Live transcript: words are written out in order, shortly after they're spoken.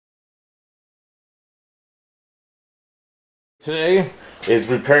Today is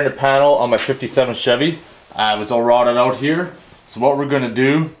repairing the panel on my 57 Chevy. It was all rotted out here. So what we're going to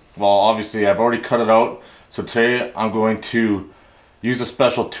do, well obviously I've already cut it out. So today I'm going to use a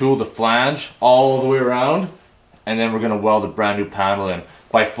special tool, the flange, all the way around. And then we're going to weld a brand new panel in.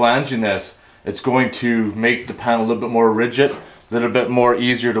 By flanging this, it's going to make the panel a little bit more rigid, a little bit more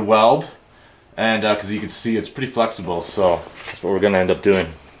easier to weld. And because you can see it's pretty flexible, so that's what we're going to end up doing.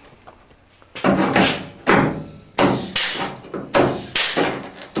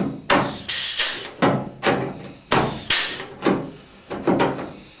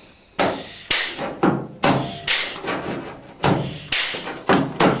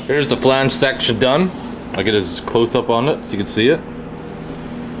 Here's the flange section done. I'll get as close up on it so you can see it.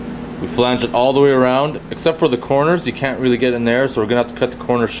 We flange it all the way around, except for the corners. You can't really get in there, so we're gonna have to cut the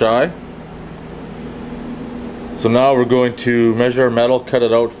corners shy. So now we're going to measure our metal, cut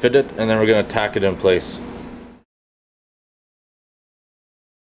it out, fit it, and then we're gonna tack it in place.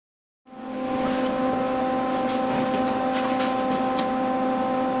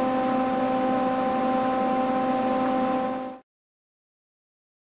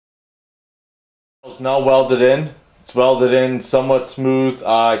 It's now welded in. It's welded in somewhat smooth.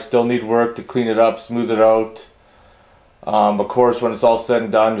 I still need work to clean it up, smooth it out. Of course, when it's all said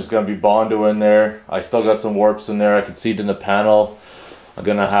and done, there's going to be Bondo in there. I still got some warps in there. I can see it in the panel. I'm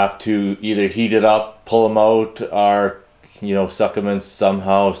going to have to either heat it up, pull them out, or suck them in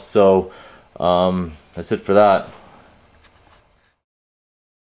somehow. So that's it for that.